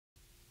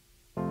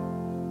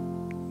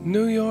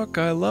New York,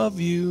 I love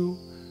you,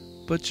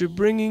 but you're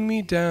bringing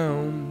me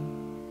down.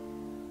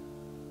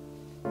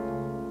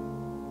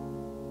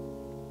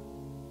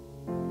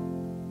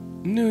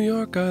 New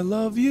York, I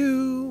love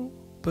you,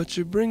 but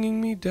you're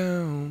bringing me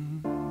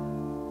down.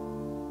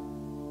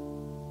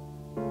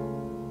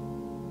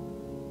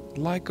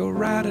 Like a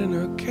rat in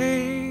a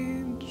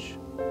cage,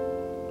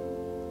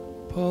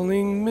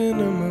 pulling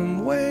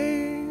minimum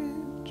wage.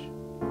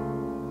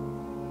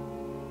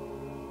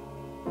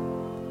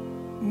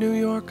 New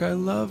York, I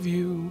love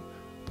you,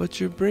 but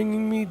you're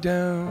bringing me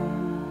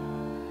down.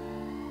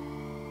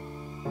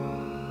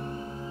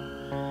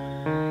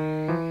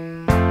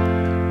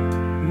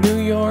 New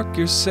York,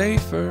 you're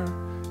safer,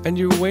 and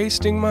you're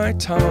wasting my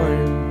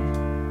time.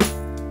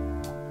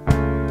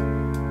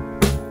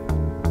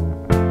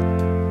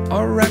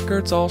 Our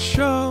records all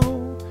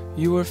show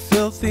you were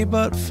filthy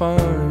but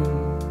fine.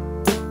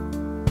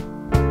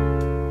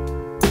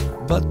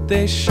 But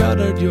they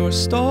shuttered your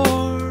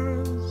stores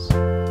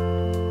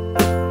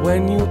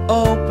when you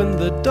opened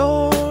the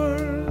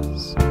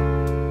doors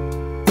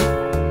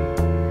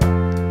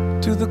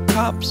to the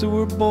cops who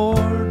were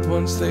bored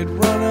once they'd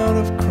run out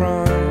of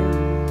crime.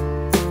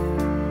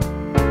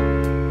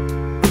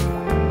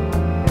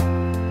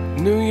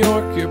 New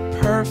York,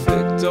 you're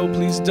perfect, oh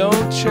please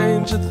don't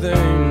change a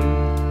thing.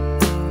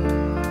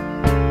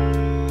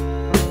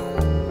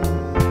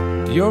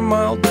 Your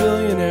mild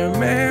billionaire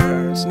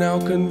mayor's now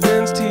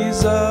convinced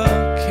he's a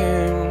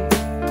king.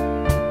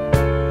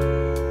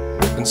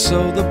 And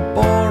so the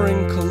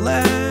boring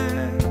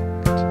collect,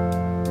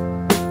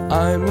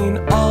 I mean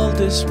all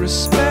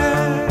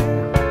disrespect.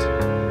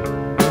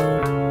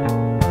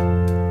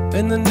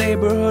 In the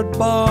neighborhood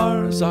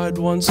bars I'd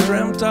once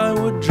dreamt I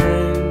would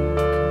drink.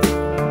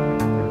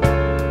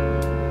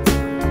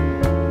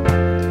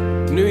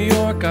 New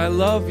York, I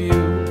love you,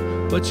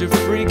 but you're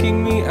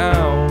freaking me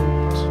out.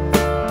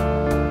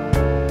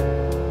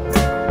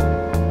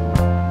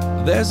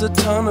 There's a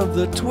ton of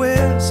the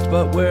twist,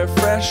 but we're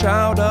fresh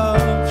out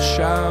of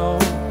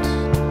shout.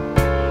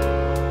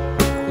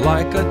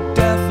 Like a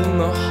death in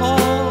the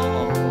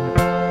hall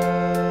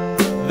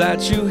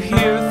that you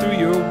hear through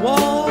your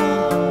wall.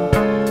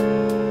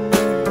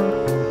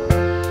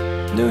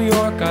 New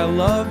York, I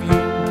love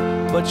you,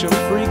 but you're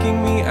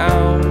freaking me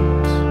out.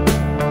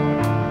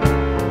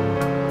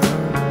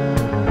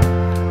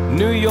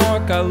 New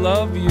York, I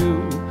love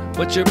you,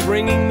 but you're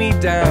bringing me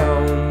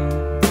down.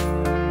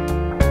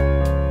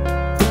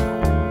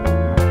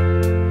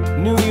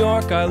 New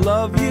York, I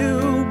love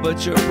you,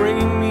 but you're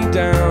bringing me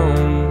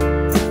down.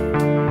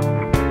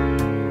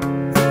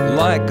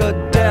 Like a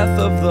death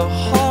of the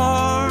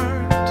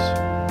heart.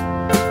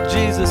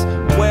 Jesus,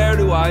 where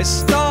do I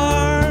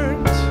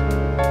start?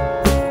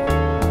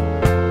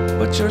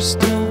 But you're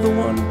still the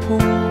one pool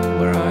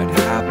where I'd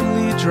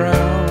happily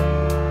drown.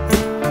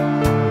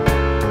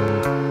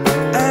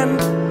 And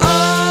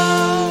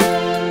oh,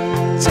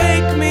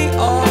 take me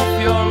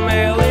off your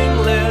mailing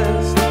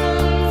list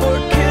for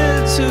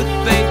kids who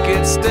think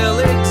it still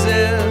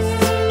exists.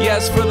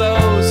 Yes, for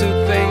those who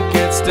think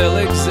it still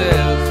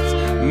exists.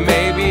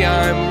 Maybe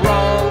I'm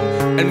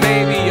wrong, and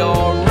maybe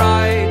you're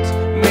right.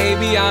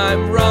 Maybe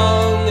I'm wrong.